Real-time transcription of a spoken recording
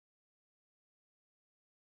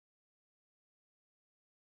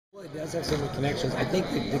Well, it does have some connections. I think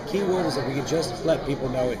the key word is that we could just let people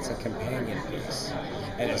know it's a companion piece,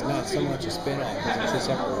 and it's not so much a spin-off because it's two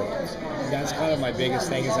separate worlds. That's kind of my biggest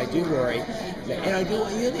thing. Is I do worry, and I do.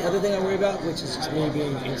 The other thing I worry about, which is just me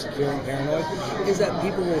being insecure and paranoid, is that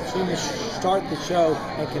people will start the show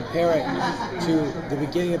and compare it to the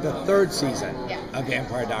beginning of the third season of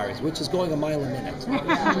Vampire Diaries, which is going a mile a minute.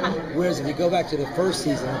 Whereas if you go back to the first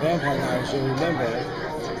season of Vampire Diaries, you'll remember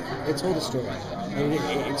it told a story. And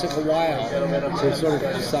it took a while to sort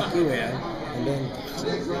of suck you in,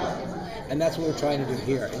 and that's what we're trying to do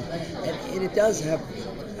here. And it does have,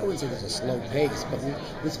 I wouldn't say there's a slow pace, but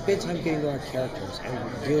we spend time getting to our characters and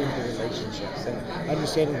dealing with the relationships and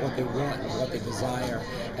understanding what they want and what they desire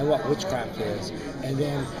and what witchcraft is. And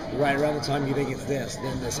then right around the time you think it's this,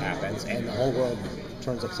 then this happens and the whole world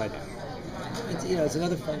turns upside down. It's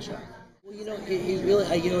another fun show. Well, it really,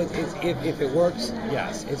 if it works,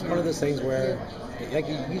 yes. It's one of those things where, like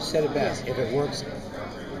you said it best, if it works,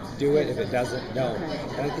 do it. If it doesn't, don't.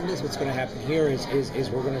 And I think that's what's going to happen here is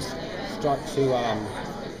we're going to start to,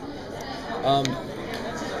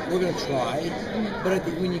 we're going to try. But I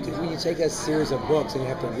think when you take a series of books and you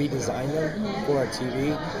have to redesign them for a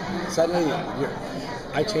TV, suddenly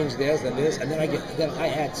I change this and this, and then I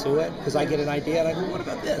add to it because I get an idea and I go, what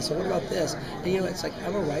about this? Or what about this? And it's like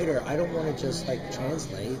I'm a writer. I don't want to just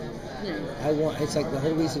translate. It's like the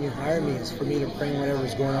whole reason you hire me is for me to bring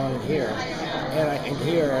whatever's going on in here,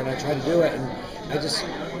 and I try to do it, and it's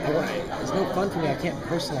no fun for me. I can't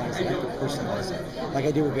personalize it. I have to personalize it. Like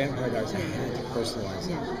I do with Vampire Diaries, I had to personalize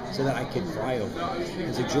it so that I could cry over it.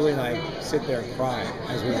 And so Julie and I sit there and cry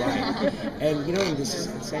as we write. And this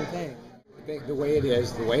is the same thing. The way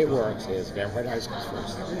it works is Vampire Diaries comes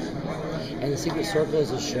first, and the Secret Circle is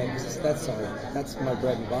a show. That's my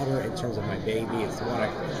bread and butter in terms of my baby. It's the one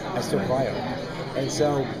I still cry over, and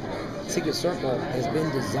so Secret Circle has been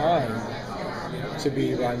designed to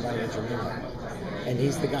be run by Andrew Miller, and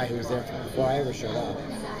he's the guy who was there before I ever showed up.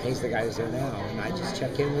 He's the guy who's there now, and I just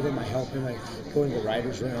check in with him. I help him. I go into the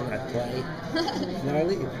writers' room and I play, and then I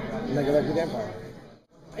leave, and I go back to Vampire.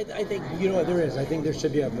 I think, there is. I think there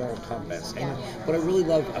should be a moral compass. And what I really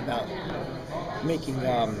love about making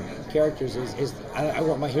characters is I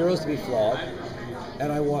want my heroes to be flawed, and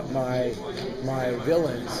I want my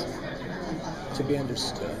villains to be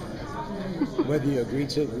understood. Whether you agree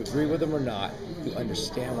with them or not, you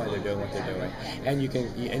understand why they're doing what they're doing, and you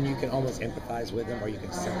can almost empathize with them, or you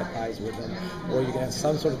can sympathize with them, or you can have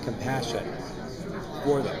some sort of compassion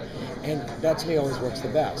for them. And that to me always works the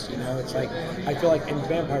best. It's like I feel like in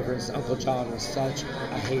Vampire, for instance, Uncle John was such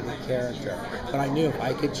a hated character, but I knew if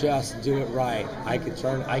I could just do it right, I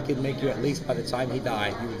could make you, at least by the time he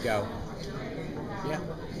died, you would go, yeah.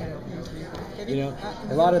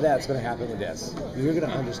 A lot of that's going to happen with this. You're going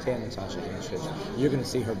to understand Natasha Henstridge. You're going to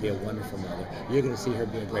see her be a wonderful mother. You're going to see her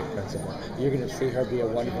be a great principal. You're going to see her be a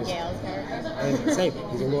wonderful... And same,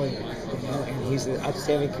 he's a lawyer, and he's an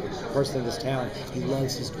outstanding person in this town. He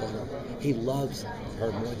loves his daughter. He loves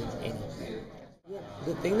her more than anything.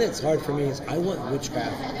 The thing that's hard for me is I want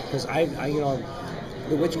witchcraft, because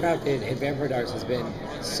the witchcraft in Vampire Diaries has been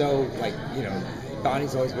so,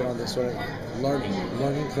 Bonnie's always been on this sort of learning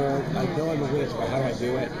curve. I know I'm a witch, but how do I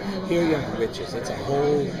do it? Here you have witches.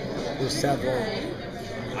 There's several.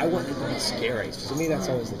 I want it to be scary. So to me, that's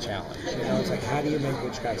always the challenge. It's like, how do you make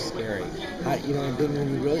witchcraft scary? And then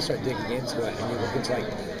when you really start digging into it, and you look into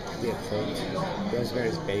the occult,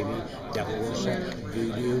 Rosemary's Baby, devil worship,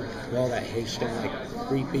 voodoo, all that Haitian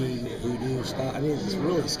creepy voodoo stuff. It's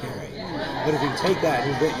really scary. But if you take that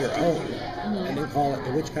and you get your own, and then call it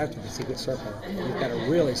the Witchcraft of the Secret Circle, you've got a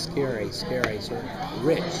really scary, sort of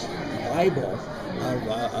rich Bible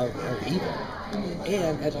of evil,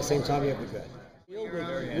 and at the same time you have the good.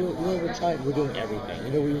 We're doing everything.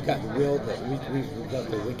 We've got we've got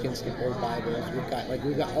the Wiccans, the old Bibles.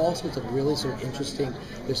 We've got all sorts of really sort of interesting.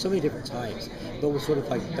 There's so many different types, but we're sort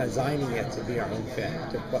of designing it to be our own fit,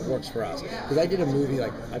 to what works for us. Because I did a movie, I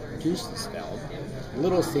produced this film,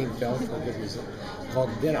 little scene film for a good reason, called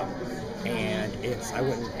Venom. And I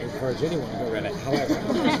wouldn't encourage anyone to go read it. However,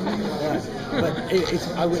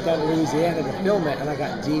 I went down to Louisiana to film it, and I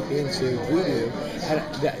got deep into voodoo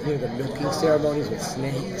and the milking ceremonies with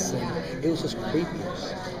snakes, and it was just creepy.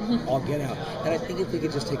 All get out. And I think if we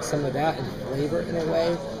could just take some of that and flavor it in a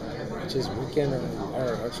way, which is Wiccan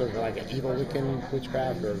or sort of like an evil Wiccan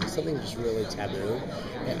witchcraft or something just really taboo.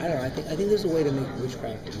 And I don't know. I think there's a way to make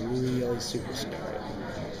witchcraft really super scary,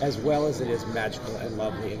 as well as it is magical and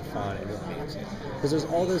lovely and fun and romantic. Because there's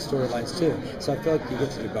all those storylines too. So I feel like you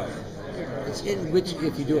get to do both. Which,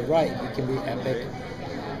 if you do it right, it can be epic,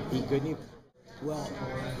 be good and evil. Well,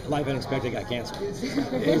 life unexpected got canceled.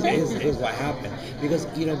 is what happened. Because,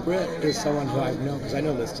 Britt is someone who I've known, because I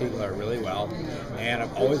know Liz Tiegler really well, and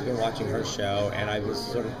I've always been watching her show, and I was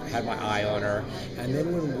sort of had my eye on her. And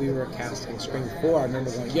then when we were casting Scream 4, I remember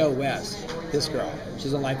going, yo, Wes, this girl,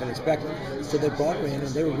 she's on Life Unexpected. So they brought her in, and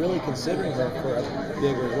they were really considering her for a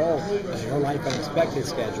bigger role, but her Life Unexpected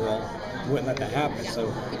schedule wouldn't let that happen.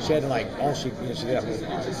 So she had to, like, she did have a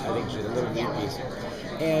part. I think she did a little lead piece.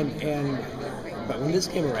 But when this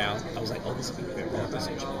came around, I was like, oh, this would be great. This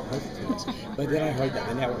would be perfect for this. But then I heard that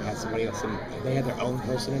the network had somebody else, and they had their own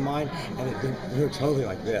person in mind, and we were totally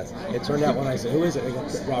like this. It turned out when I said, who is it? They go,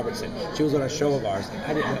 Britt Robertson. She was on a show of ours.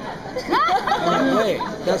 I didn't know. I'm like,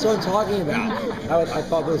 wait, that's what I'm talking about. I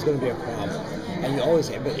thought there was going to be a problem. And you always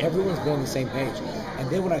say, but everyone's been on the same page. And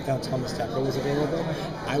then when I found Thomas Tucker was available,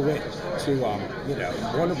 I went to,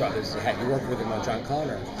 Warner Brothers. He worked with him on John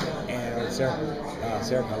Connor and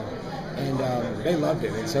Sarah Connor. And they loved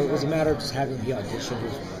him. And so it was a matter of just having the audition.